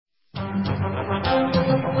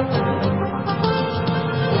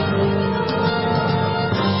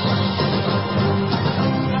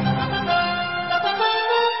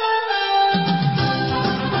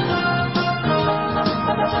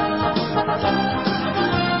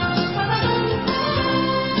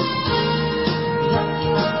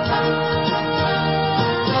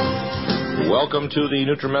Welcome to the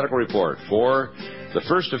NutriMedical Report for the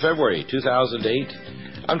 1st of February, 2008.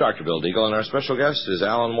 I'm Dr. Bill Deagle, and our special guest is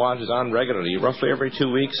Alan Watt, who's on regularly, roughly every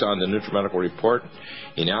 2 weeks on the NutriMedical Report.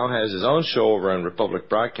 He now has his own show over on Republic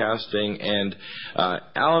Broadcasting, and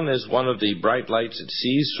Alan is one of the bright lights that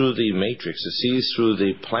sees through the matrix, that sees through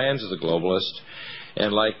the plans of the globalists.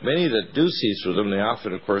 And like many that do see through them, they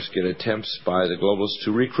often, of course, get attempts by the globalists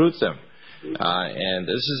to recruit them. And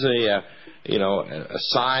this is a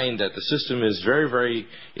sign that the system is very,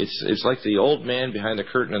 it's like the old man behind the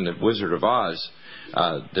curtain in the Wizard of Oz.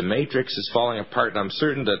 The matrix is falling apart, and I'm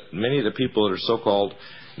certain that many of the people that are so-called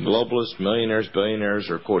globalists, millionaires, billionaires,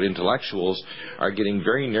 or, quote, intellectuals are getting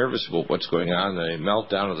very nervous about what's going on. The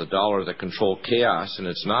meltdown of the dollar, the controlled chaos, and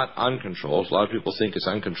it's not uncontrolled. A lot of people think it's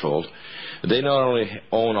uncontrolled. They not only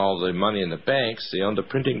own all the money in the banks, they own the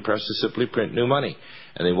printing press to simply print new money.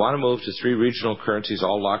 And they want to move to 3 regional currencies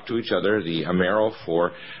all locked to each other, the Amero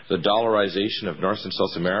for the dollarization of North and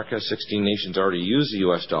South America. 16 nations already use the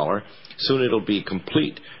U.S. dollar. Soon it'll be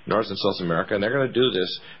complete North and South America, and they're going to do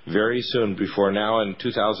this very soon. Before now, in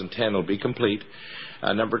 2010, it'll be complete.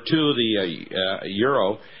 Number 2, the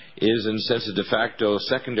euro is, in a sense, a de facto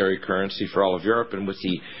secondary currency for all of Europe, and with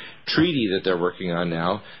the treaty that they're working on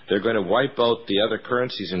now, they're going to wipe out the other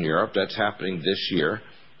currencies in Europe. That's happening this year.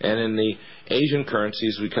 And in the Asian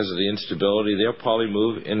currencies, because of the instability, they'll probably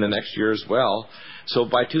move in the next year as well. So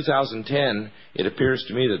by 2010, it appears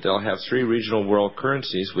to me that they'll have 3 regional world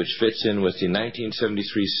currencies, which fits in with the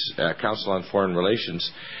 1973 Council on Foreign Relations,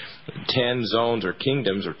 10 zones or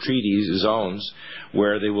kingdoms or treaties, zones,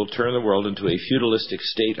 where they will turn the world into a feudalistic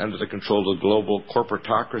state under the control of the global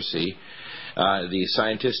corporatocracy, the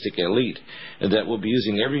scientific elite, that will be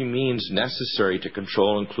using every means necessary to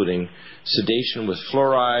control, including sedation with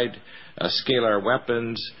fluoride, scalar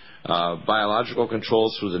weapons, biological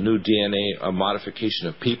controls through the new DNA modification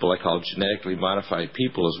of people. I call it genetically modified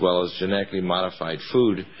people, as well as genetically modified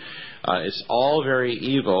food. It's all very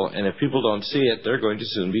evil, and if people don't see it, they're going to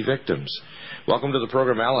soon be victims. Welcome to the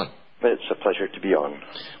program, Alan. It's a pleasure to be on.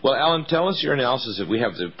 Well, Alan, tell us your analysis. If we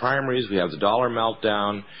have the primaries, we have the dollar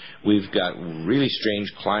meltdown, we've got really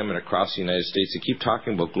strange climate across the United States. They keep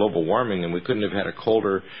talking about global warming, and we couldn't have had a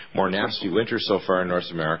colder, more nasty winter so far in North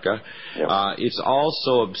America. Yep. It's all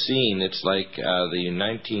so obscene. It's like the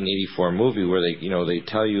 1984 movie where they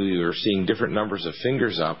tell you you're seeing different numbers of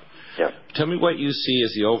fingers up. Yep. Tell me what you see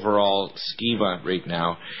as the overall schema right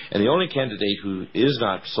now. And the only candidate who is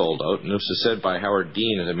not sold out, and this is said by Howard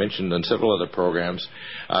Dean, as I mentioned on several other programs,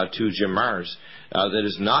 to Jim Marrs, that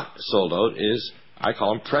is not sold out is, I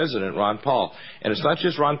call him President Ron Paul. And it's not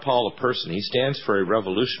just Ron Paul, a person. He stands for a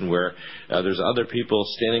revolution where there's other people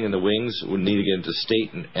standing in the wings who need to get into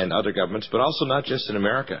state and other governments, but also not just in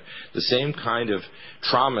America. The same kind of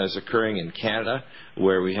trauma is occurring in Canada,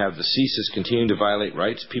 where we have the CSIS continuing to violate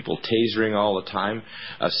rights, people tasering all the time,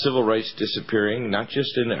 civil rights disappearing, not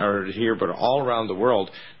just here, but all around the world.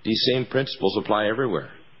 These same principles apply everywhere.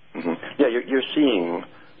 Mm-hmm. Yeah, you're seeing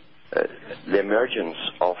the emergence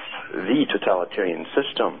of the totalitarian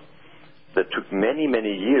system that took many,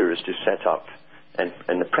 many years to set up, and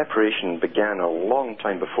the preparation began a long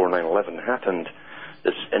time before 9/11 happened,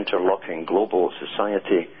 this interlocking global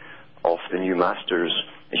society of the new masters,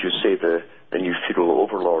 as you say, the new feudal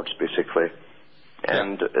overlords, basically.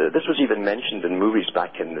 And this was even mentioned in movies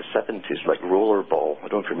back in the 70s, like Rollerball. I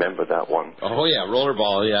don't remember that one. Oh, yeah,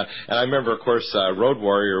 Rollerball, yeah. And I remember, of course, Road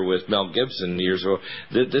Warrior with Mel Gibson years ago.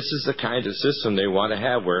 This is the kind of system they want to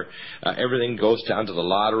have, where everything goes down to the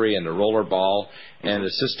lottery and the Rollerball, and a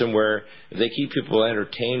system where they keep people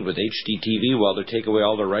entertained with HDTV while they take away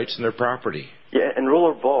all their rights and their property. Yeah, in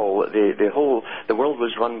Rollerball, the world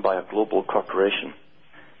was run by a global corporation.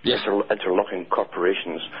 Yeah. Interlocking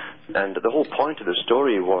corporations, and the whole point of the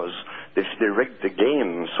story was they rigged the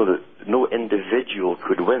game so that no individual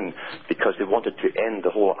could win, because they wanted to end the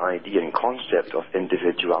whole idea and concept of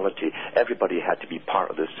individuality. Everybody had to be part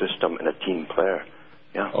of the system and a team player.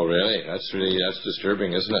 Yeah. Oh, really? That's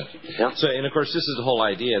disturbing, isn't it? Yeah. So, and of course, this is the whole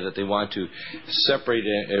idea that they want to separate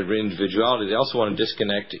individuality. They also want to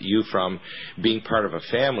disconnect you from being part of a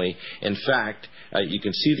family. In fact, you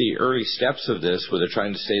can see the early steps of this, where they're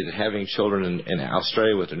trying to say that having children in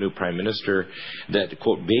Australia with a new prime minister, that,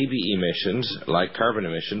 quote, baby emissions, like carbon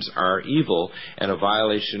emissions, are evil and a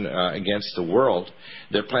violation against the world.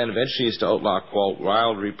 Their plan eventually is to outlaw, quote,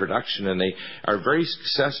 wild reproduction, and they are very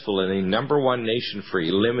successful. In the #1 nation for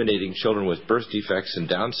eliminating children with birth defects and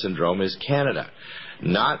Down syndrome is Canada,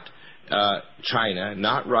 not China,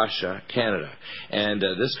 not Russia, Canada. And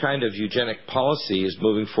this kind of eugenic policy is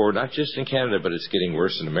moving forward, not just in Canada, but it's getting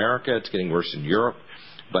worse in America, it's getting worse in Europe.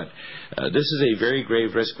 But this is a very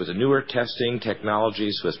grave risk with the newer testing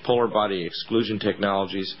technologies, with polar body exclusion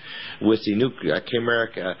technologies, with the new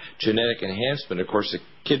chimeric genetic enhancement. Of course, the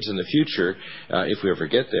kids in the future, if we ever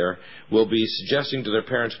get there, will be suggesting to their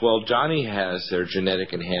parents, well, Johnny has their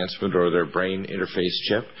genetic enhancement or their brain interface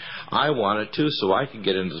chip. I want it too, so I can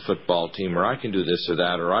get into the football team, or I can do this or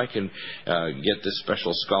that, or I can get this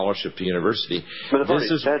special scholarship to university. But they've already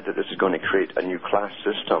said that this is going to create a new class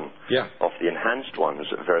system of the enhanced ones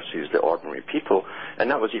versus the ordinary people,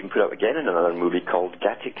 and that was even put out again in another movie called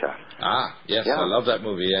Gattaca. Ah, yes, I love that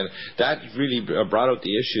movie, and that really brought out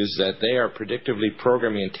the issues that they are predictively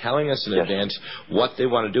programming and telling us in advance what they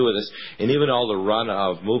want to do with us. And even all the run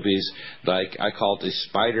of movies, like I call it the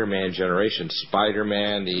Spider-Man generation,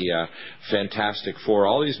 Spider-Man, the Fantastic Four,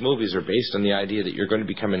 all these movies are based on the idea that you're going to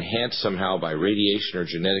become enhanced somehow by radiation or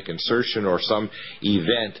genetic insertion or some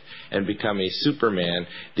event and become a Superman,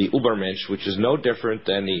 the Ubermensch, which is no different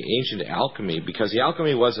than the ancient alchemy, because the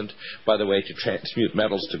alchemy wasn't, by the way, to transmute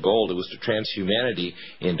metals to gold, it was to transhumanity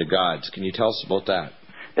into gods. Can you tell us about that?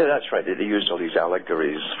 Yeah, that's right. They used all these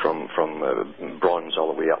allegories from bronze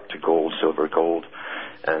all the way up to gold, silver, gold.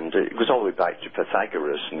 And it goes all the way back to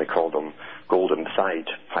Pythagoras, and they called him golden thighed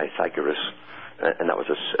Pythagoras. And that was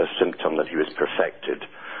a symptom that he was perfected.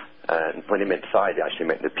 And when they meant thigh, they actually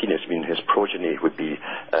meant the penis, meaning his progeny would be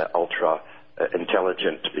ultra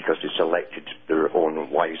intelligent, because they selected their own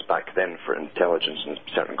wives back then for intelligence and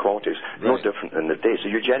certain qualities. Right. No different than the day. So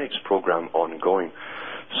eugenics program ongoing.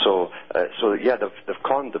 So they've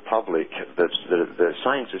conned the public that the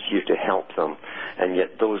science is here to help them, and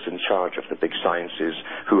yet those in charge of the big sciences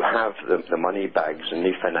who have the money bags and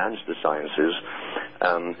they finance the sciences,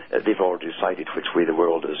 they've already decided which way the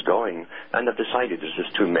world is going, and they've decided there's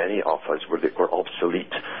just too many of us, we're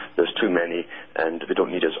obsolete, there's too many, and they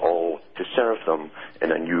don't need us all to serve them in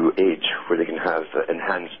a new age where they can have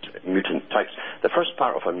enhanced mutant types. The first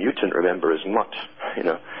part of a mutant, remember, is mutt,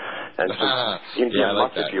 and so you can be a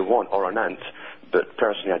mutt if you want, or an ant, but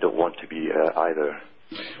personally I don't want to be either.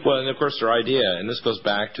 Well, and of course their idea, and this goes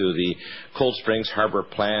back to the Cold Springs Harbor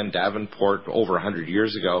Plan, Davenport, over 100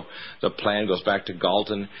 years ago. The plan goes back to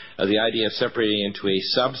Galton. The idea of separating into a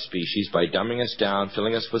subspecies by dumbing us down,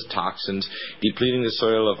 filling us with toxins, depleting the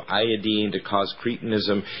soil of iodine to cause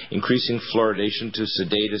cretinism, increasing fluoridation to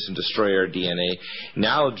sedate us and destroy our DNA.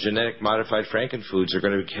 Now genetic modified frankenfoods are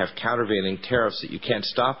going to have countervailing tariffs that you can't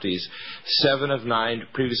stop these. 7 of 9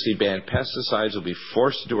 previously banned pesticides will be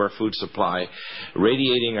forced into our food supply, radiating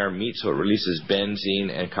our meat so it releases benzene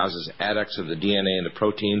and causes adducts of the DNA and the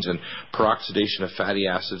proteins and peroxidation of fatty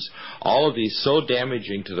acids. All of these so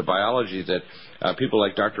damaging to the biology that people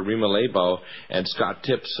like Dr. Rima Lebo and Scott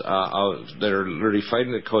Tips that are literally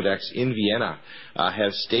fighting the Codex in Vienna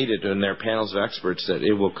have stated in their panels of experts that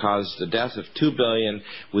it will cause the death of 2 billion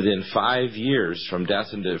within 5 years from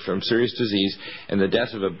serious disease, and the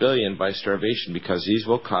death of 1 billion by starvation, because these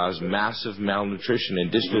will cause massive malnutrition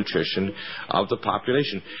and disnutrition of the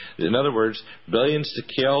population. In other words, billions to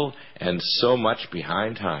kill and so much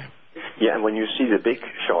behind time. Yeah, and when you see the big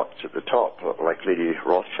shots at the top, like Lady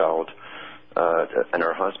Rothschild and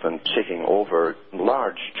her husband taking over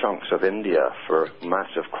large chunks of India for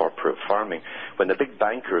massive corporate farming, when the big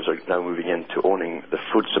bankers are now moving into owning the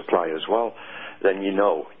food supply as well, then you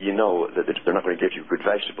know that they're not going to give you good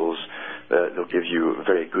vegetables. They'll give you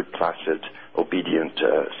very good, placid, obedient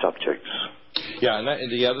subjects. Yeah,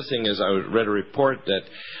 and the other thing is I read a report that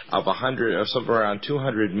of somewhere around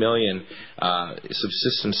 200 million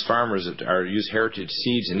subsistence farmers that use heritage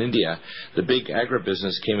seeds in India. The big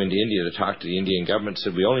agribusiness came into India to talk to the Indian government,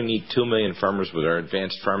 said we only need 2 million farmers with our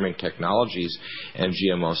advanced farming technologies and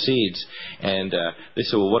GMO seeds. And they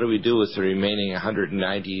said, well, what do we do with the remaining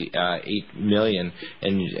 198 million?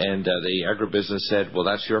 And the agribusiness said, well,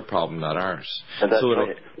 that's your problem, not ours. And that's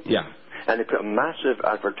right. Yeah. And they put a massive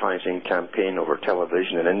advertising campaign over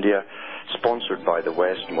television in India, sponsored by the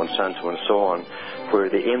West, Monsanto and so on, where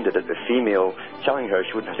they aimed it at the female, telling her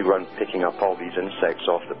she wouldn't have to go around picking up all these insects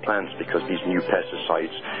off the plants because these new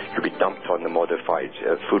pesticides could be dumped on the modified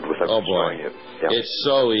food without destroying it. Yeah. It's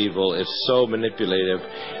so evil. It's so manipulative.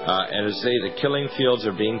 And as they say, the killing fields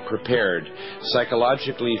are being prepared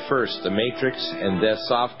psychologically first, the matrix, and the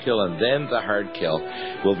soft kill, and then the hard kill.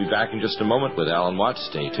 We'll be back in just a moment with Alan Watts.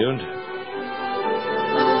 Stay tuned.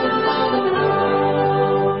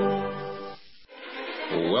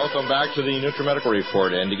 Welcome back to the NutriMedical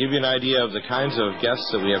Report, and to give you an idea of the kinds of guests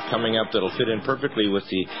that we have coming up that will fit in perfectly with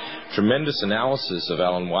the tremendous analysis of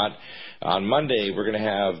Alan Watt, On Monday, we're going to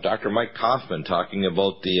have Dr. Mike Kaufman talking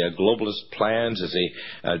about the globalist plans as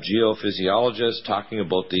a geophysiologist, talking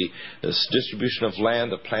about the distribution of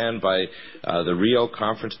land, the plan by the Rio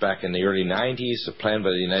Conference back in the early 90s, the plan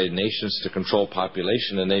by the United Nations to control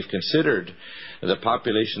population, and they've considered the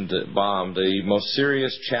population bomb the most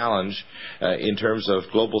serious challenge in terms of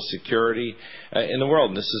global security in the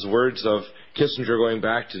world. And this is words of Kissinger going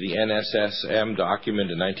back to the NSSM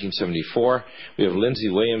document in 1974. We have Lindsey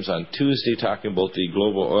Williams on Tuesday talking about the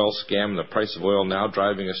global oil scam and the price of oil now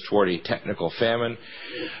driving us toward a technical famine.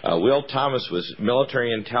 Will Thomas with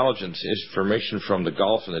military intelligence information from the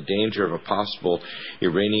Gulf and the danger of a possible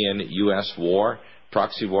Iranian-U.S. war,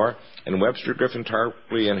 proxy war, and Webster Griffin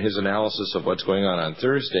Tarpley and his analysis of what's going on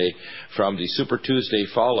Thursday from the Super Tuesday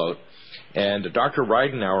fallout. And Dr.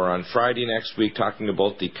 Ridenauer on Friday next week talking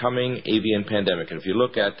about the coming avian pandemic. And if you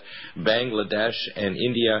look at Bangladesh and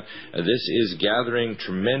India, this is gathering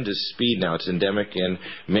tremendous speed now. It's endemic in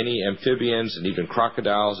many amphibians and even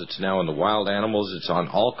crocodiles. It's now in the wild animals. It's on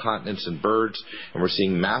all continents and birds. And we're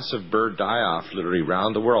seeing massive bird die-off literally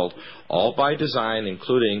around the world, all by design,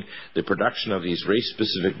 including the production of these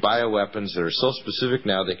race-specific bioweapons that are so specific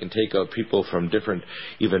now they can take out people from different,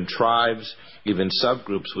 even tribes, even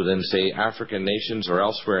subgroups within, say, African nations or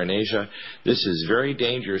elsewhere in Asia. This is very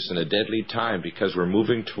dangerous and a deadly time because we're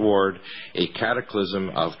moving toward a cataclysm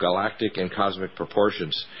of galactic and cosmic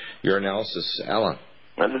proportions. Your analysis, Alan?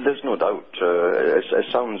 And there's no doubt. It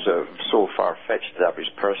sounds so far-fetched to the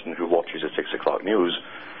average person who watches the 6 o'clock news.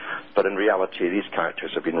 But in reality, these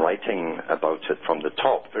characters have been writing about it from the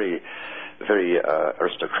top, very, very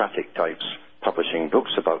aristocratic types, publishing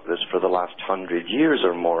books about this for the last 100 years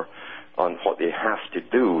or more on what they have to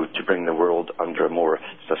do to bring the world under a more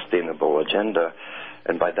sustainable agenda.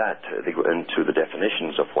 And by that, they go into the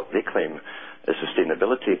definitions of what they claim is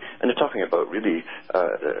sustainability. And they're talking about really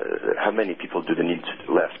how many people do they need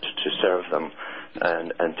left to serve them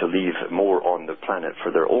and to leave more on the planet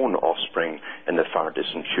for their own offspring in the far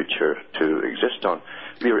distant future to exist on.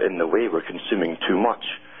 We're in the way. We're consuming too much.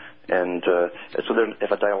 And so they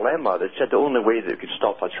have a dilemma. They said the only way that could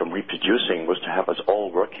stop us from reproducing was to have us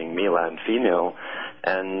all working, male and female,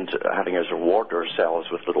 and having us reward ourselves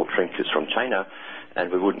with little trinkets from China, and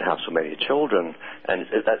we wouldn't have so many children. And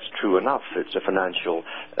that's true enough. It's a financial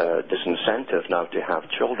disincentive now to have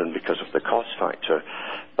children because of the cost factor.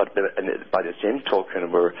 But by the same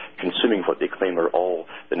token, we're consuming what they claim are all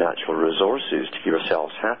the natural resources to keep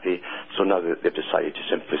ourselves happy. So now they've decided to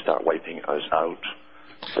simply start wiping us out.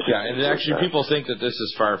 Yeah, and actually people think that this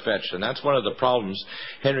is far-fetched, and that's one of the problems.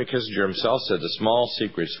 Henry Kissinger himself said the small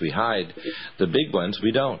secrets we hide, the big ones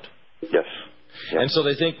we don't. Yes. And so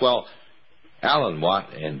they think, well, Alan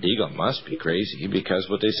Watt and Deagle must be crazy because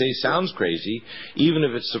what they say sounds crazy, even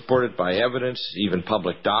if it's supported by evidence, even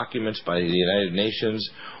public documents by the United Nations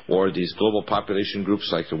or these global population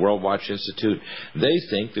groups like the World Watch Institute. They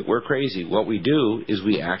think that we're crazy. What we do is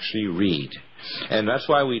we actually read. And that's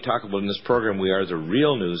why we talk about in this program, we are the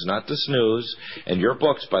real news, not the snooze. And your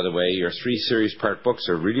books, by the way, your 3 series-part books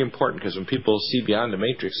are really important because when people see beyond the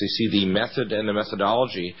matrix, they see the method and the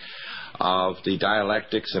methodology of the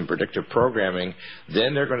dialectics and predictive programming.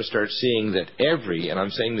 Then they're going to start seeing that and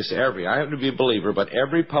I'm saying this I happen to be a believer, but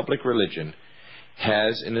every public religion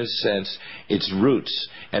has, in a sense, its roots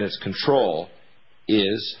and its control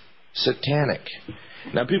is satanic.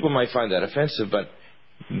 Now, people might find that offensive, but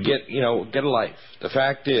get a life. The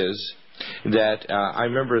fact is that I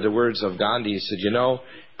remember the words of Gandhi. He said,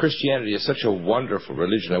 Christianity is such a wonderful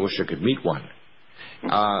religion. I wish I could meet one.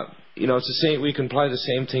 It's the same. We can apply the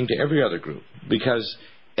same thing to every other group because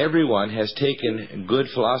everyone has taken good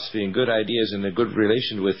philosophy and good ideas and a good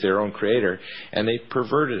relation with their own creator, and they've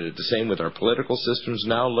perverted it. The same with our political systems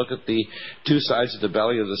now. Look at the 2 sides of the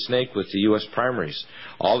belly of the snake with the U.S. primaries.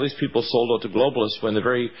 All these people sold out to globalists when the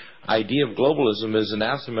very idea of globalism is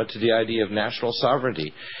anathema to the idea of national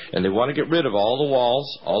sovereignty. And they want to get rid of all the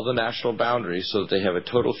walls, all the national boundaries, so that they have a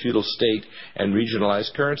total feudal state and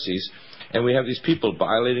regionalized currencies. And we have these people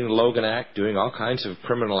violating the Logan Act, doing all kinds of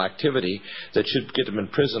criminal activity that should get them in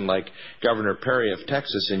prison like Governor Perry of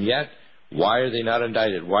Texas. And yet, why are they not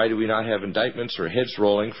indicted? Why do we not have indictments or heads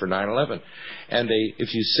rolling for 9/11? And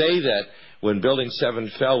if you say that when Building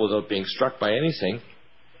 7 fell without being struck by anything,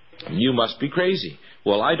 you must be crazy.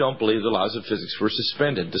 Well, I don't believe the laws of physics were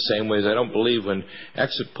suspended, the same way as I don't believe when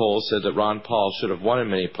exit polls said that Ron Paul should have won in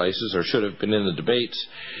many places or should have been in the debates.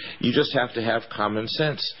 You just have to have common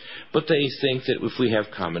sense. But they think that if we have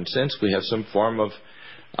common sense, we have some form of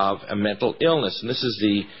a mental illness. And this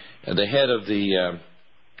is the head of the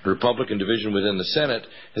Republican division within the Senate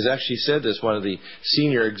has actually said this. One of the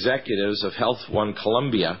senior executives of Health One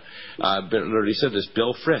Columbia already said this,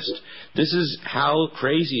 Bill Frist. This is how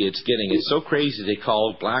crazy it's getting. It's so crazy they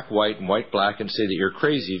call black white and white black and say that you're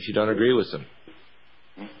crazy if you don't agree with them.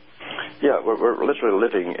 Yeah, we're literally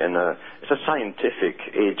living in it's a scientific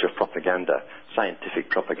age of propaganda,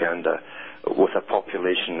 scientific propaganda, with a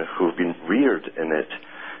population who've been reared in it,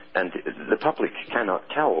 and the public cannot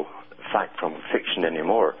tell fact from fiction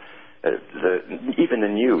anymore. Even the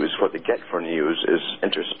news, what they get for news, is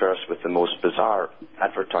interspersed with the most bizarre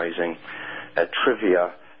advertising,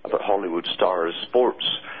 trivia about Hollywood stars, sports,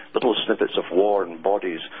 little snippets of war and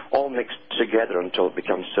bodies, all mixed together until it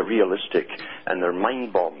becomes surrealistic, and they're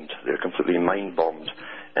mind-bombed. They're completely mind-bombed.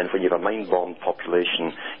 And when you have a mind-bombed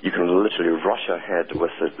population, you can literally rush ahead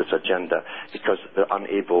with this agenda because they're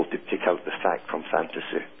unable to pick out the fact from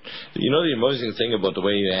fantasy. You know, the amazing thing about the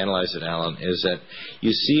way you analyze it, Alan, is that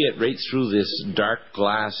you see it right through this dark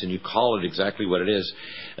glass and you call it exactly what it is.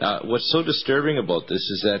 What's so disturbing about this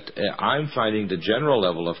is that I'm finding the general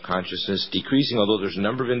level of consciousness decreasing, although there's a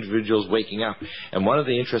number of individuals waking up. And one of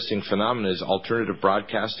the interesting phenomena is alternative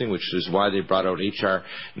broadcasting, which is why they brought out H.R.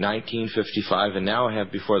 1955, and now have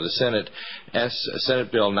before the Senate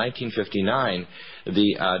Senate Bill 1959,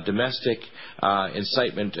 the Domestic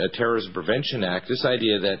Incitement Terrorism Prevention Act. This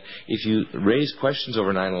idea that if you raise questions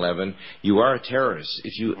over 9/11, you are a terrorist.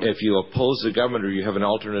 If you oppose the government or you have an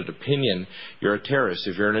alternate opinion, you're a terrorist.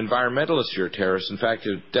 If you're an environmentalist, you're a terrorist. In fact,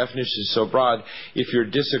 the definition is so broad, if you're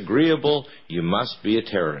disagreeable, you must be a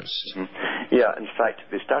terrorist. Yeah, in fact,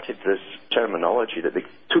 they started this terminology that they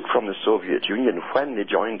took from the Soviet Union when they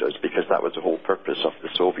joined us, because that was the whole purpose of the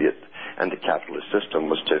Soviet and the capitalist system,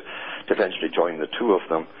 was to eventually join the two of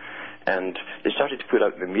them. And they started to put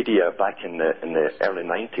out in the media back in the early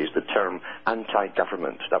 90s the term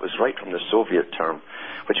anti-government. That was right from the Soviet term,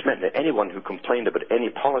 which meant that anyone who complained about any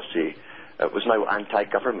policy was now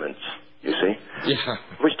anti-government, you see? Yeah.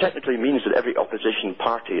 Which technically means that every opposition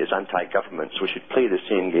party is anti-government, so we should play the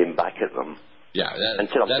same game back at them. Yeah,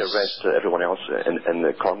 until they arrest everyone else in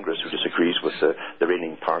the Congress who disagrees with the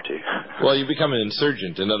reigning party. Well, you become an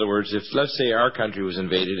insurgent. In other words, if, let's say, our country was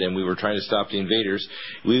invaded and we were trying to stop the invaders,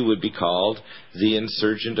 we would be called the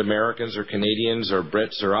insurgent Americans or Canadians or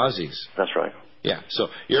Brits or Aussies. That's right. Yeah, so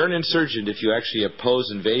you're an insurgent if you actually oppose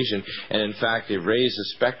invasion, and in fact they've raised the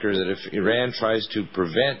specter that if Iran tries to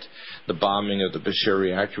prevent the bombing of the Bushehr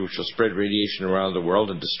reactor, which will spread radiation around the world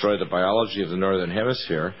and destroy the biology of the Northern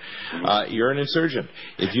Hemisphere, you're an insurgent.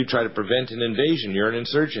 If you try to prevent an invasion, you're an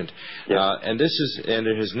insurgent. Yes. And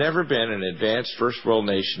there has never been an advanced first world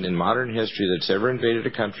nation in modern history that's ever invaded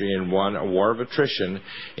a country and won a war of attrition,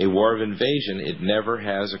 a war of invasion. It never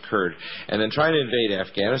has occurred. And then trying to invade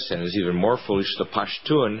Afghanistan is even more foolish. The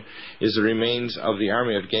Pashtun is the remains of the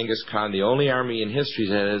army of Genghis Khan, the only army in history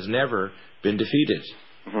that has never been defeated.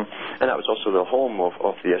 And that was also the home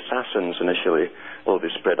of the assassins initially, although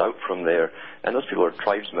they spread out from there. And those people are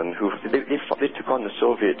tribesmen who they took on the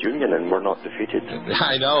Soviet Union and were not defeated.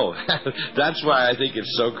 I know. That's why I think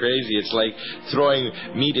it's so crazy. It's like throwing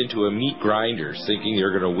meat into a meat grinder, thinking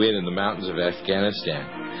you're going to win in the mountains of Afghanistan.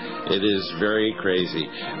 It is very crazy.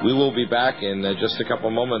 We will be back in just a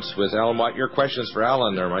couple moments with Alan Watt. Your questions for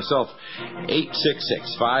Alan or myself,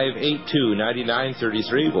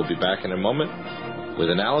 866-582-9933. We'll be back in a moment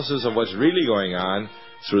with analysis of what's really going on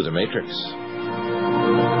through the Matrix.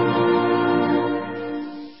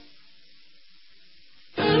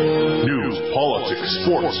 News, politics,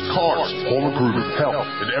 sports, cars, home improvement, health,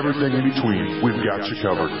 and everything in between. We've got you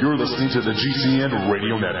covered. You're listening to the GCN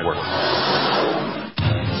Radio Network.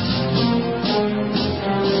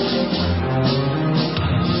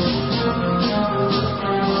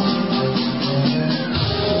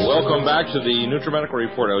 Welcome back to the NutriMedical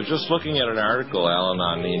Report. I was just looking at an article, Alan,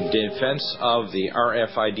 on the defense of the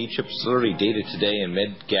RFID chip. It's literally dated today in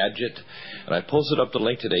MedGadget, and I posted up the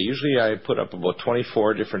link today. Usually I put up about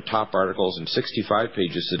 24 different top articles and 65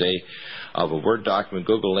 pages today of a Word document,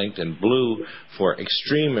 Google linked, and blue for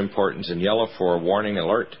extreme importance and yellow for warning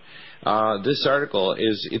alert. This article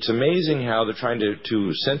it's amazing how they're trying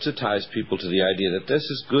to sensitize people to the idea that this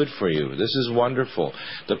is good for you. This is wonderful.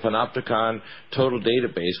 The Panopticon Total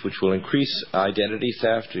Database, which will increase identity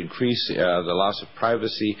theft, increase the loss of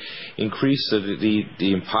privacy, increase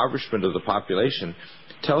the impoverishment of the population.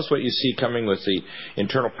 Tell us what you see coming with the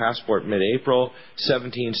internal passport mid-April,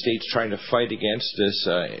 17 states trying to fight against this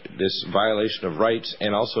violation of rights,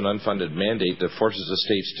 and also an unfunded mandate that forces the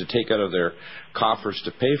states to take out of their coffers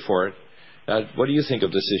to pay for it. What do you think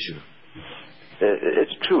of this issue?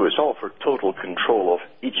 It's true. It's all for total control of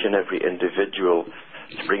each and every individual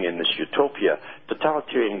to bring in this utopia. The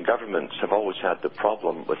totalitarian governments have always had the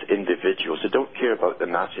problem with individuals. They don't care about the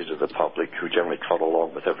masses of the public who generally trot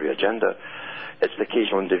along with every agenda. It's the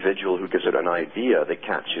occasional individual who gives it an idea that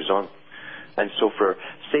catches on. And so for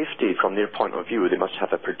safety, from their point of view, they must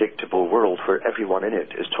have a predictable world where everyone in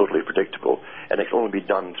it is totally predictable, and it can only be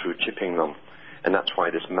done through chipping them. And that's why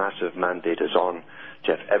this massive mandate is on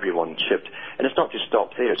to have everyone chipped. And it's not just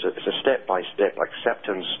stopped there. It's a step-by-step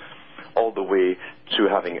acceptance all the way to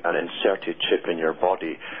having an inserted chip in your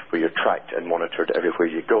body where you're tracked and monitored everywhere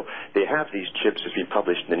you go. They have these chips. It's been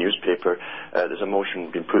published in the newspaper. There's a motion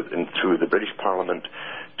being put in through the British Parliament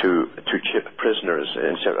to chip prisoners,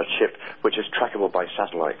 insert a chip which is trackable by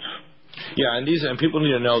satellites. Yeah, and people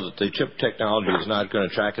need to know that the chip technology is not going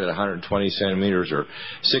to track it at 120 centimeters or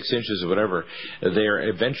 6 inches or whatever. Their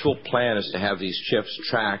eventual plan is to have these chips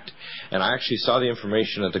tracked, and I actually saw the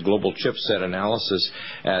information at the Global Chipset Analysis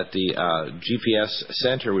at the GPS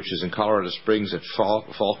Center, which is in Colorado Springs at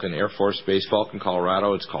Falcon Air Force Base, Falcon,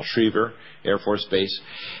 Colorado. It's called Schriever Air Force Base,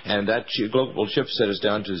 and that global chipset is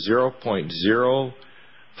down to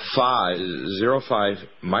 0.05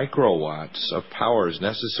 microwatts of power is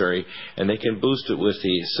necessary, and they can boost it with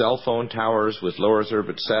the cell phone towers, with low Earth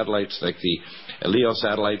orbit satellites like the LEO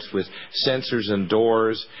satellites, with sensors and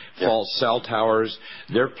doors, false cell towers.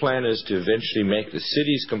 Their plan is to eventually make the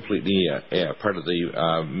cities completely part of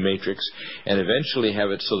the matrix, and eventually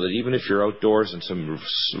have it so that even if you're outdoors in some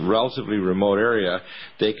relatively remote area,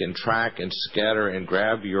 they can track and scatter and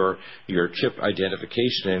grab your chip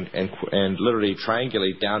identification and literally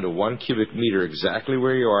triangulate down to 1 cubic meter exactly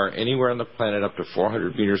where you are, anywhere on the planet up to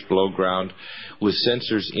 400 meters below ground, with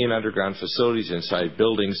sensors in underground facilities inside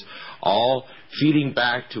buildings, all feeding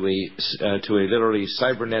back to a literally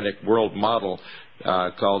cybernetic world model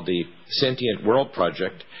called the Sentient World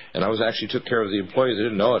Project. And I actually took care of the employees. They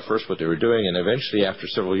didn't know at first what they were doing, and eventually, after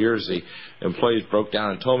several years, the employees broke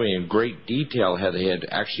down and told me in great detail how they had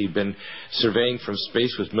actually been surveying from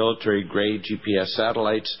space with military-grade GPS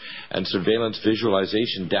satellites and surveillance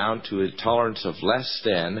visualization down to a tolerance of less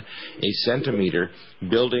than a centimeter,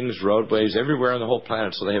 buildings, roadways, everywhere on the whole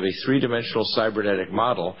planet. So they have a three-dimensional cybernetic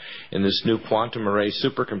model in this new quantum array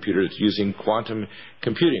supercomputer that's using quantum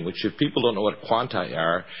computing, which, if people don't know what quanta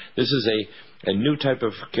are, this is a new type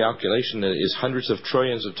of calculation that is hundreds of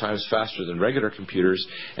trillions of times faster than regular computers,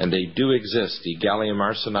 and they do exist. The gallium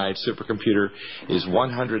arsenide supercomputer is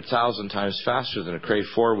 100,000 times faster than a Cray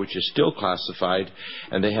 4, which is still classified,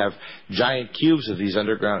 and they have giant cubes of these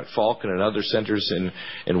underground at Falcon and other centers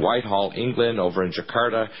in Whitehall, England, over in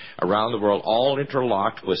Jakarta, around the world, all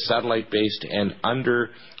interlocked with satellite-based and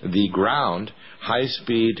under the ground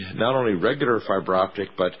high-speed, not only regular fiber optic,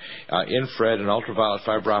 but infrared and ultraviolet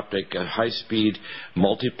fiber optic, high-speed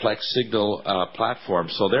multiplex signal platform.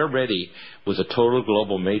 So they're ready with a total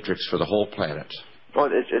global matrix for the whole planet. Well,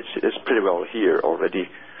 it's pretty well here already.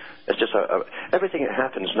 It's just everything that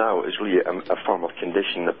happens now is really a form of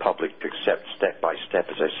conditioning the public to accept step by step,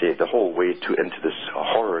 as I say, the whole way into this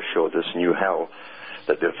horror show, this new hell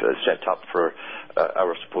that they've set up for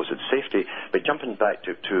our supposed safety. But jumping back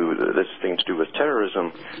to this thing to do with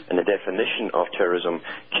terrorism and the definition of terrorism,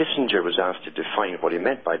 Kissinger was asked to define what he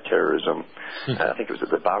meant by terrorism. I think it was at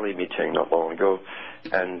the Bali meeting not long ago.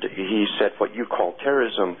 And he said, what you call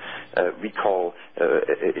terrorism,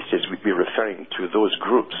 it says we're referring to those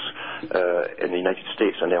groups in the United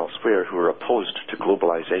States and elsewhere who are opposed to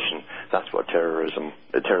globalization. That's what terrorism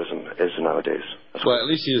is nowadays. Well, at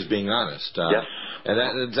least he was being honest. Yes. And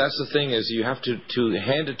that's the thing, is you have to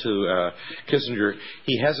hand it to Kissinger.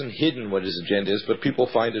 He hasn't hidden what his agenda is, but people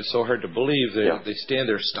find it so hard to believe that they stand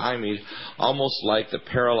there stymied, almost like the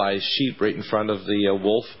paralyzed sheep right in front of the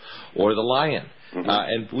wolf or the lion. Mm-hmm.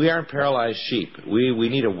 And we aren't paralyzed sheep. We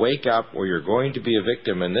need to wake up, or you're going to be a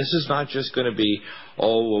victim. And this is not just going to be,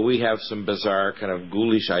 we have some bizarre kind of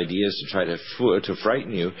ghoulish ideas to try to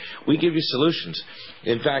frighten you. We give you solutions.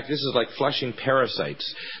 In fact, this is like flushing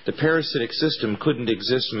parasites. The parasitic system couldn't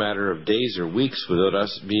exist in a matter of days or weeks without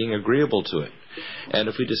us being agreeable to it. And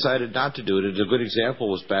if we decided not to do it, a good example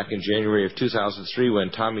was back in January of 2003 when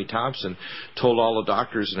Tommy Thompson told all the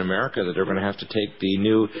doctors in America that they're going to have to take the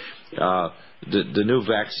new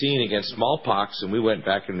vaccine against smallpox, and we went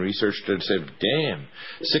back and researched it and said, damn,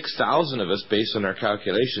 6,000 of us, based on our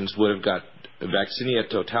calculations, would have got vaccinia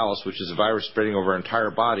totalis, which is a virus spreading over our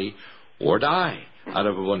entire body, or die, out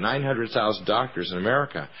of about 900,000 doctors in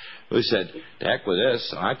America. We said, the heck with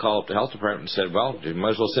this. I called up the health department and said, well, you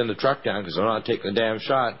might as well send the truck down because they're not taking the damn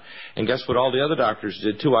shot. And guess what all the other doctors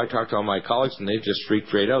did, too? I talked to all my colleagues, and they just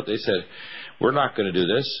freaked right out. They said, we're not going to do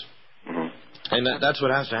this. And that's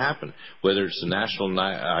what has to happen, whether it's the national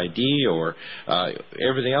ID or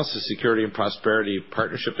everything else, the Security and Prosperity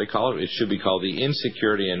Partnership, they call it. It should be called the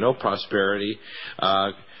Insecurity and No Prosperity.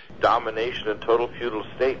 Domination and total feudal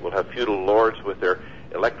state. We'll have feudal lords with their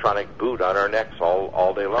electronic boot on our necks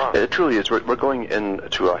all day long. It truly is. We're going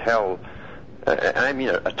into a hell, and I mean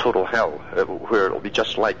a total hell, where it'll be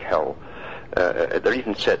just like hell. They've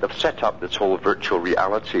set up this whole virtual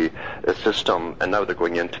reality system, and now they're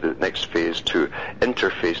going into the next phase to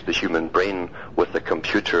interface the human brain with the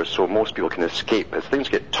computer, so most people can escape. As things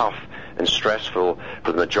get tough and stressful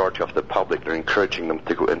for the majority of the public, they're encouraging them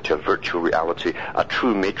to go into a virtual reality, a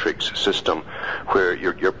true matrix system, where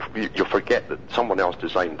you'll forget that someone else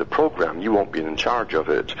designed the program. You won't be in charge of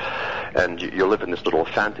it, and you'll live in this little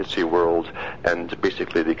fantasy world, and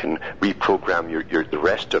basically they can reprogram the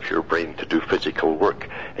rest of your brain to do physical work,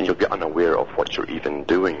 and you'll be unaware of what you're even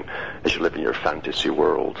doing as you live in your fantasy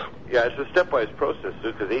world. Yeah, it's a stepwise process,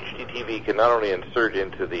 because HDTV can not only insert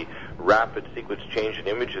into the rapid sequence change in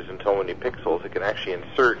images in so many pixels, it can actually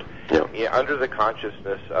insert under the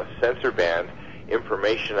consciousness of sensor band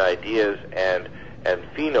information, ideas, and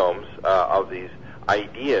phenomes of these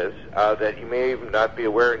ideas that you may even not be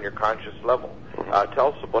aware in your conscious level.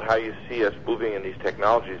 Tell us about how you see us moving in these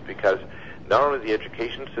technologies, because not only the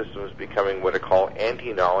education system is becoming what I call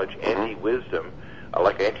anti-knowledge, anti-wisdom,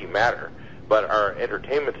 like anti-matter, but our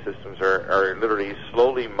entertainment systems are literally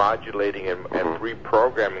slowly modulating and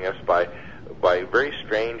reprogramming us by very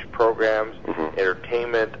strange programs,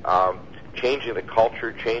 entertainment, changing the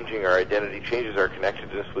culture, changing our identity, changes our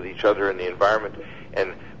connectedness with each other and the environment,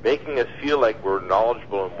 and making us feel like we're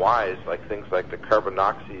knowledgeable and wise, like things like the carbon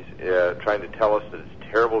Nazis trying to tell us that it's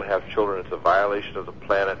terrible to have children, it's a violation of the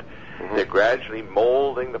planet. They're gradually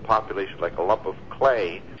molding the population like a lump of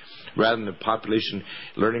clay. Rather than the population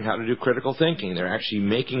learning how to do critical thinking, they're actually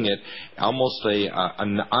making it almost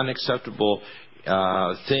an unacceptable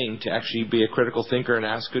thing to actually be a critical thinker and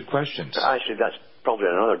ask good questions. Actually, that's probably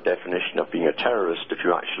another definition of being a terrorist, if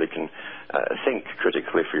you actually can think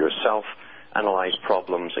critically for yourself, analyze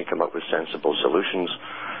problems and come up with sensible solutions,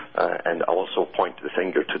 and also point the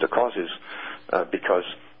finger to the causes, because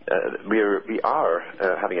we are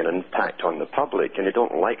having an impact on the public, and they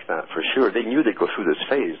don't like that for sure. They knew they'd go through this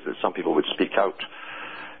phase, that some people would speak out,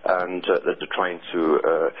 and that they're trying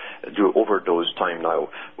to do overdose time now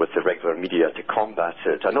with the regular media to combat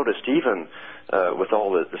it. I noticed even with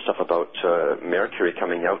all the stuff about Mercury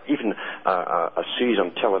coming out, even a series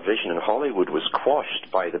on television in Hollywood was quashed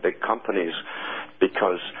by the big companies,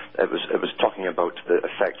 because it was talking about the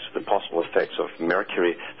possible effects of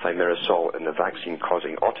mercury, thimerosal, in the vaccine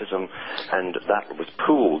causing autism, and that was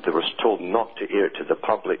pulled. They were told not to air it to the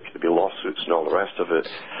public. There'd be lawsuits and all the rest of it.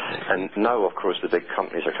 And now, of course, the big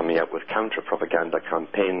companies are coming out with counter-propaganda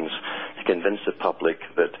campaigns to convince the public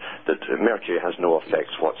that mercury has no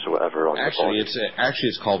effects whatsoever on the body.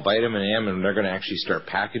 It's called vitamin M, and they're going to actually start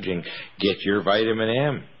packaging Get Your Vitamin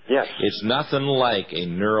M. Yes. It's nothing like a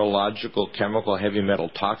neurological, chemical, heavy metal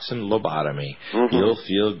toxin lobotomy. You'll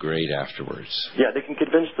feel great afterwards. Yeah, they can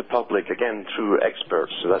convince the public, again, through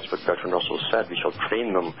experts. So that's what Bertrand Russell said. We shall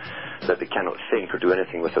train them that they cannot think or do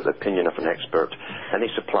anything without the opinion of an expert. And they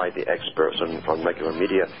supply the experts on regular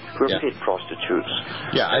media who are paid prostitutes.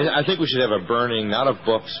 Yeah, I think we should have a burning, not of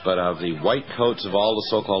books, but of the white coats of all the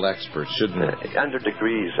so-called experts, shouldn't we? And their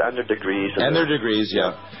degrees. And their degrees,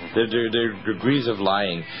 yeah. Their degrees of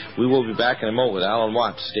lying. We will be back in a moment with Alan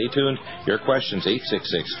Watts. Stay tuned. Your questions,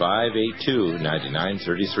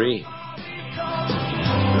 866-582-9933.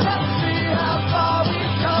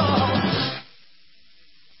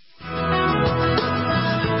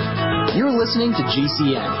 You're listening to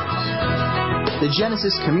GCN, the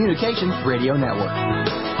Genesis Communications Radio Network.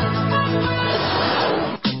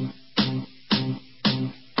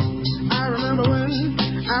 I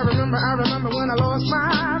remember when I lost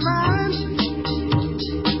my mind.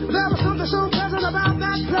 There was something so pleasant about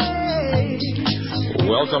that place.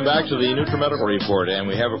 Welcome back to the NutriMedical Report, and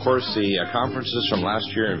we have, of course, the conferences from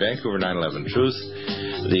last year in Vancouver, 9/11 Truth,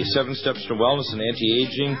 the 7 Steps to Wellness and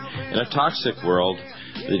Anti-Aging in a Toxic World,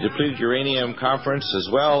 the Depleted Uranium Conference, as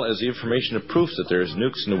well as the information of proof that there's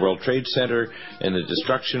nukes in the World Trade Center and the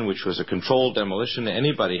destruction, which was a controlled demolition.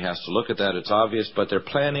 Anybody has to look at that. It's obvious, but they're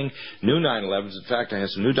planning new 9/11s. In fact, I have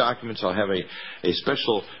some new documents. I'll have a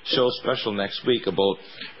special next week about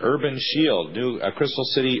Urban Shield, new Crystal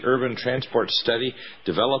City urban transport study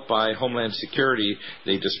developed by Homeland Security,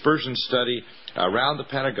 the dispersion study around the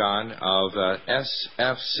Pentagon of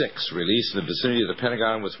SF-6 released in the vicinity of the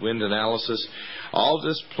Pentagon with wind analysis. All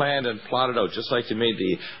this planned and plotted out, just like they made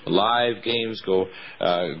the live games go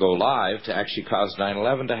live to actually cause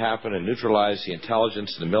 9/11 to happen and neutralize the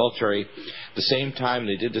intelligence and the military. At the same time,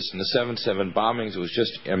 they did this in the 7/7 bombings. It was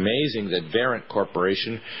just amazing that Verint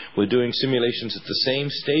Corporation was doing simulations at the same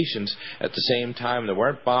stations at the same time. There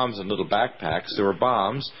weren't bombs in little backpacks. There were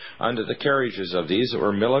bombs under the carriages of these that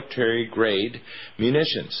were military-grade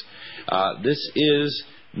munitions. This is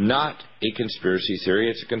not a conspiracy theory.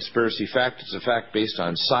 It's a conspiracy fact. It's a fact based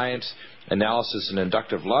on science, analysis, and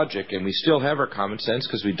inductive logic, and we still have our common sense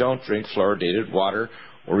because we don't drink fluoridated water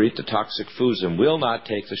or eat the toxic foods and will not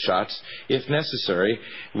take the shots if necessary,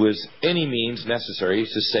 with any means necessary.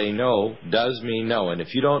 To say no does mean no. And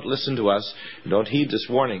if you don't listen to us, don't heed this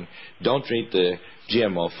warning, don't drink the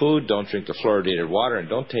GMO food, don't drink the fluoridated water, and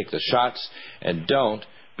don't take the shots, and don't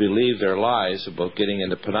believe their lies about getting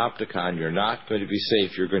into Panopticon. You're not going to be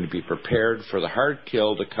safe. You're going to be prepared for the hard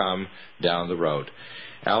kill to come down the road.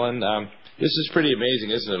 Alan, this is pretty amazing,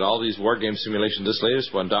 isn't it? All these war game simulations. This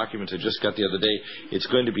latest one, documents I just got the other day, it's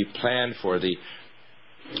going to be planned for the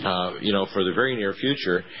for the very near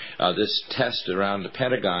future. This test around the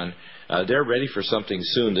Pentagon, they're ready for something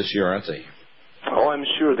soon this year, aren't they? Oh, I'm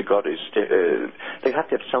sure they have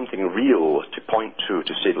to have something real to point to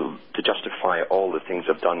justify all the things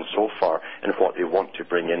they've done so far and what they want to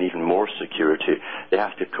bring in, even more security. They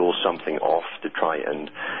have to pull something off to try and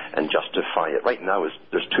justify it. Right now,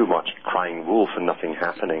 there's too much crying wolf and nothing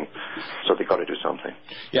happening, so they've got to do something.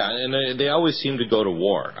 Yeah, and they always seem to go to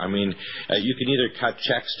war. I mean, you can either cut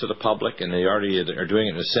checks to the public, and they already are doing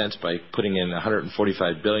it in a sense by putting in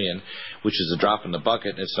 $145 billion, which is a drop in the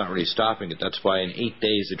bucket, and it's not really stopping it. That's why in 8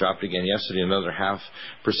 days they dropped again yesterday another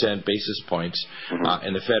 0.5% basis points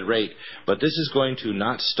in the Fed rate. But this is going to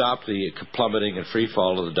not stop the plummeting and free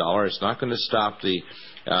fall of the dollar. It's not going to stop the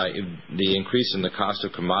increase in the cost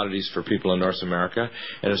of commodities for people in North America,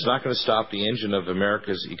 and it's not going to stop the engine of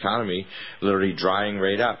America's economy literally drying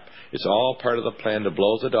right up. It's all part of the plan to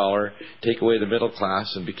blow the dollar, take away the middle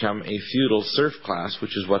class, and become a feudal serf class,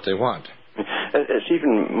 which is what they want. It's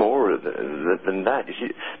even more than that. You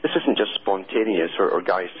see, this isn't just spontaneous or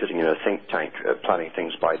guys sitting in a think tank planning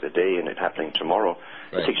things by the day and it happening tomorrow.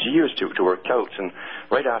 Right. It takes years to work out. And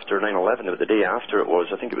right after 9/11, or the day after it was,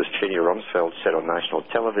 I think it was Cheney Rumsfeld said on national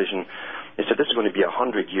television, he said this is going to be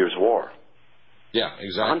 100 years war. Yeah,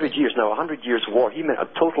 exactly. 100 years. Now, 100 years war, he meant a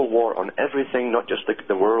total war on everything, not just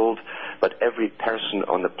the world, but every person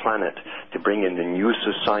on the planet, to bring in the new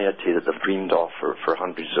society that they've dreamed of for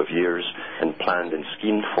hundreds of years and planned and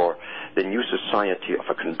schemed for. The new society of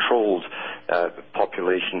a controlled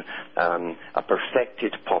population, a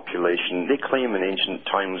perfected population. They claim in ancient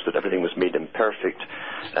times that everything was made imperfect,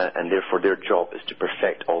 and therefore their job is to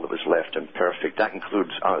perfect all that was left imperfect. That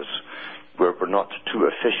includes us. We're not too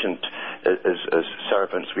efficient as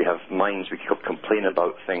servants. We have minds. We complain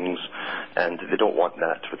about things, and they don't want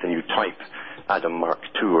that with the new type, Adam Mark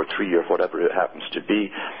II or III or whatever it happens to be.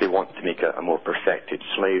 They want to make a more perfected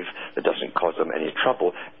slave that doesn't cause them any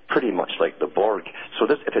trouble, pretty much like the Borg. So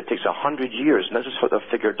this, if it takes 100 years, and this is what they've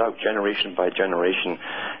figured out generation by generation,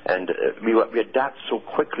 and we adapt so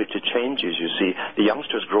quickly to changes, you see. The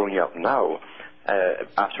youngsters growing up now,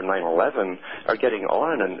 after 9/11 are getting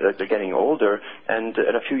on, and they're getting older, and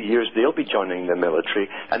in a few years they'll be joining the military,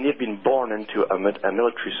 and they've been born into a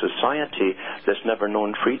military society that's never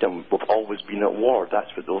known freedom. We've always been at war. That's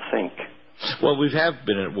what they'll think. Well, we have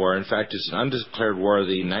been at war. In fact, it's an undeclared war.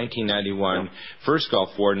 The 1991 First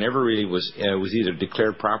Gulf War never really was either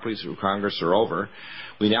declared properly through Congress or over.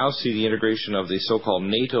 We now see the integration of the so-called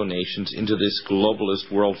NATO nations into this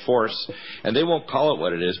globalist world force, and they won't call it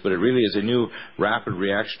what it is, but it really is a new rapid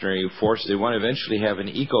reactionary force. They want to eventually have an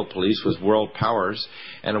eco-police with world powers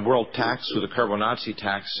and a world tax with a carbon-Nazi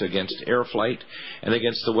tax against air flight and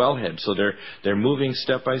against the wellhead. So they're moving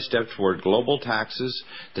step by step toward global taxes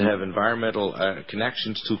that have environmental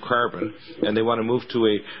connections to carbon, and they want to move to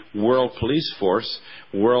a world police force,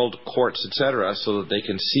 world courts, etc., so that they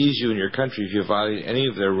can seize you in your country if you violate any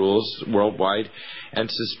of their rules worldwide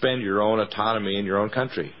and suspend your own autonomy in your own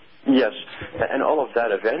country. Yes, and all of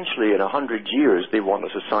that eventually, in 100 years, they want a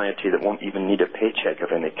society that won't even need a paycheck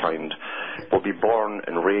of any kind. Will be born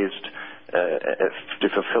and raised to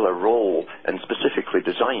fulfill a role, and specifically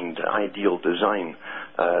designed, ideal design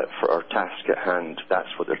for our task at hand. That's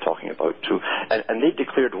what they're talking about too. And they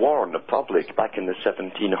declared war on the public back in the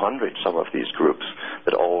 1700s, some of these groups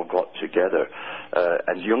that all got together.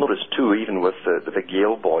 And you'll notice too, even with the big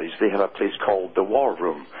Yale boys, they have a place called the War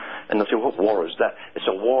Room. And they'll say, what war is that? It's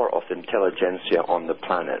a war of the intelligentsia on the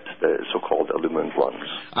planet, the so-called illumined ones.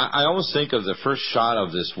 I always think of the first shot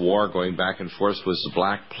of this war going back and forth was the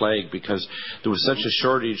Black Plague, because there was such a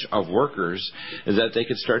shortage of workers that they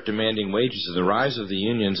could start demanding wages. And the rise of the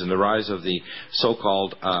unions and the rise of the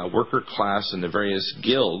so-called worker class and the various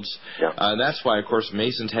guilds, that's why, of course,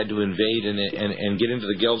 Masons had to invade and get into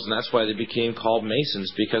the guilds, and that's why they became called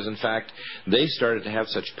Masons, because, in fact, they started to have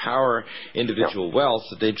such power, individual wealth,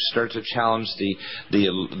 that they started to challenge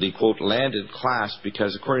the quote, landed class,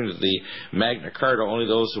 because according to the Magna Carta, only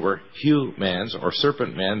those who were humans or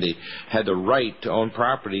serpent men, they had the right to own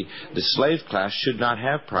property. The slave class should not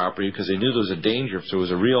have property because they knew there was a danger if there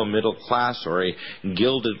was a real middle class or a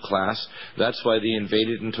gilded class. That's why they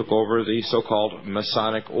invaded and took over the so-called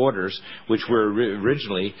Masonic orders, which were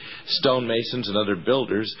originally stonemasons and other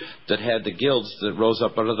builders that had the guilds that rose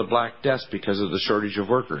up out of the Black Death because of the shortage of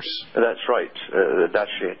workers. That's right. They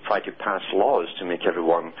actually tried to pass laws to make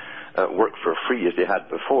everyone work for free as they had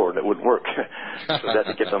before, and it wouldn't work. So they had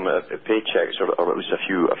to give them paychecks or at least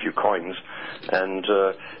a few coins. And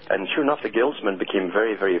sure enough, the guildsmen became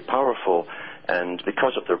very, very powerful. And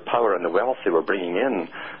because of their power and the wealth they were bringing in,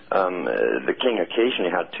 the king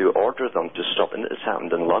occasionally had to order them to stop. And this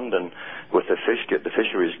happened in London with the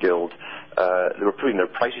Fisheries Guild. They were putting their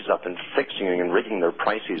prices up and fixing and rigging their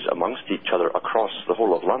prices amongst each other across the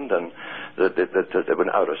whole of London. That went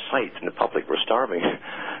out of sight, and the public were starving.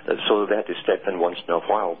 So they had to step in once in a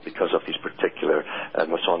while because of these particular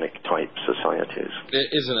Masonic-type societies.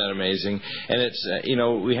 Isn't that amazing? And it's,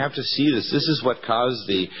 we have to see this. This is what caused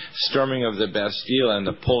the storming of the Bastille and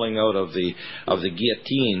the pulling out of the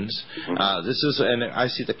guillotines. And I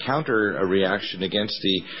see the counter reaction against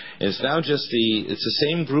it's now just it's the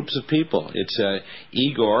same groups of people. It's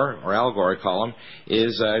Igor, or Al Gore, I call him,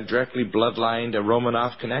 is directly bloodlined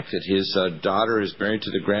Romanov connected. His daughter is married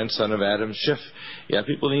to the grandson of Adam Schiff. Yeah,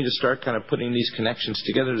 people need to start kind of putting these connections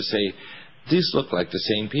together to say, these look like the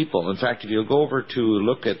same people. In fact, if you go over to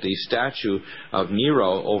look at the statue of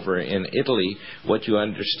Nero over in Italy, what you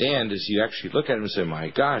understand is you actually look at him and say, my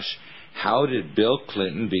gosh, how did Bill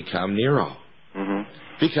Clinton become Nero? Mm-hmm.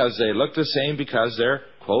 Because they look the same, because they're,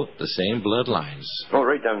 quote, the same bloodlines. Well,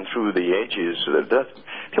 right down through the edges.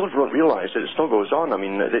 People don't realize that it still goes on. I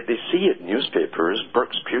mean, they see it in newspapers.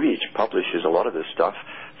 Burke's Peerage publishes a lot of this stuff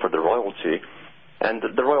for the royalty. And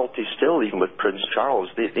the royalty still, even with Prince Charles,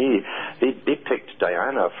 they picked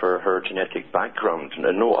Diana for her genetic background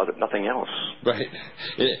and nothing else. Right.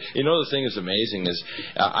 The thing that's amazing is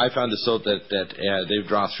I found this out that they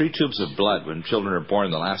draw 3 tubes of blood when children are born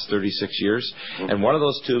in the last 36 years, and one of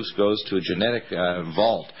those tubes goes to a genetic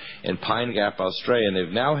vault in Pine Gap, Australia, and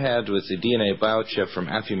they've now had, with the DNA biochip from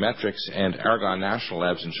Affymetrix and Argonne National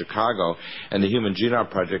Labs in Chicago and the Human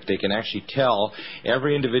Genome Project, they can actually tell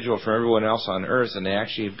every individual from everyone else on Earth, and they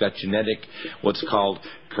actually have got genetic, what's called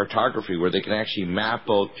cartography, where they can actually map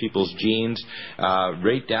out people's genes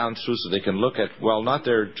right down through, so they can look at, well, not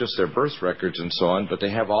just their birth records and so on, but they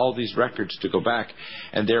have all these records to go back,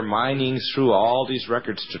 and they're mining through all these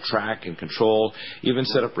records to track and control, even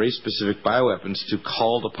set up race-specific bioweapons to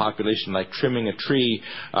cull the population, like trimming a tree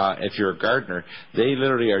if you're a gardener. They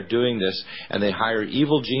literally are doing this, and they hire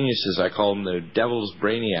evil geniuses, I call them the devil's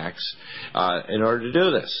brainiacs, in order to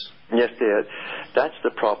do this. Yes, that's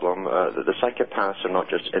the problem. The psychopaths are not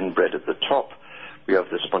just inbred at the top. We have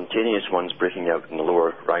the spontaneous ones breaking out in the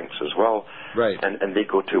lower ranks as well. Right. And they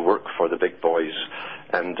go to work for the big boys,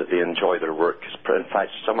 and they enjoy their work. In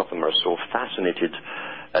fact, some of them are so fascinated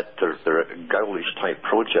at their Gaulish-type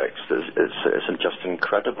projects. It's just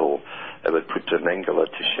incredible. It would put Mengele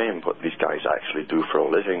to shame what these guys actually do for a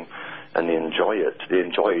living, and they enjoy it. They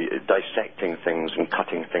enjoy dissecting things and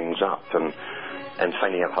cutting things up and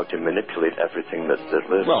finding out how to manipulate everything that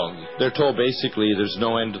lives. Well, they're told basically there's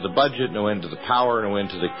no end to the budget, no end to the power, no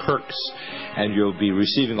end to the perks, and you'll be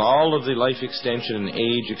receiving all of the life extension and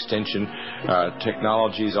age extension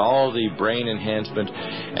technologies, all the brain enhancement,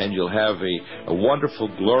 and you'll have a wonderful,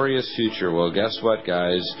 glorious future. Well, guess what,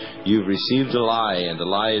 guys? You've received a lie, and the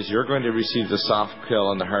lie is you're going to receive the soft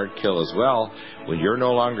kill and the hard kill as well when you're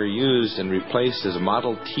no longer used and replaced as a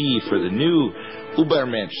Model T for the new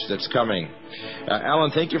Ubermensch that's coming.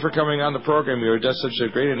 Alan, thank you for coming on the program. You did such a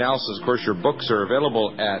great analysis. Of course, your books are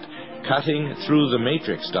available at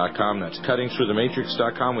cuttingthroughthematrix.com. That's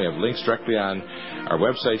cuttingthroughthematrix.com. We have links directly on our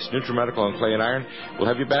websites, NutriMedical and Clay and Iron. We'll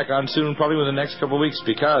have you back on soon, probably within the next couple of weeks,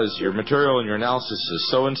 because your material and your analysis is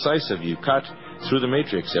so incisive. You cut through the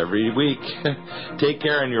matrix every week. Take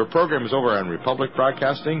care, and your program is over on Republic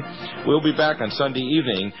Broadcasting. We'll be back on Sunday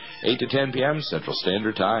evening, 8 to 10 p.m. Central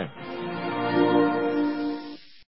Standard Time.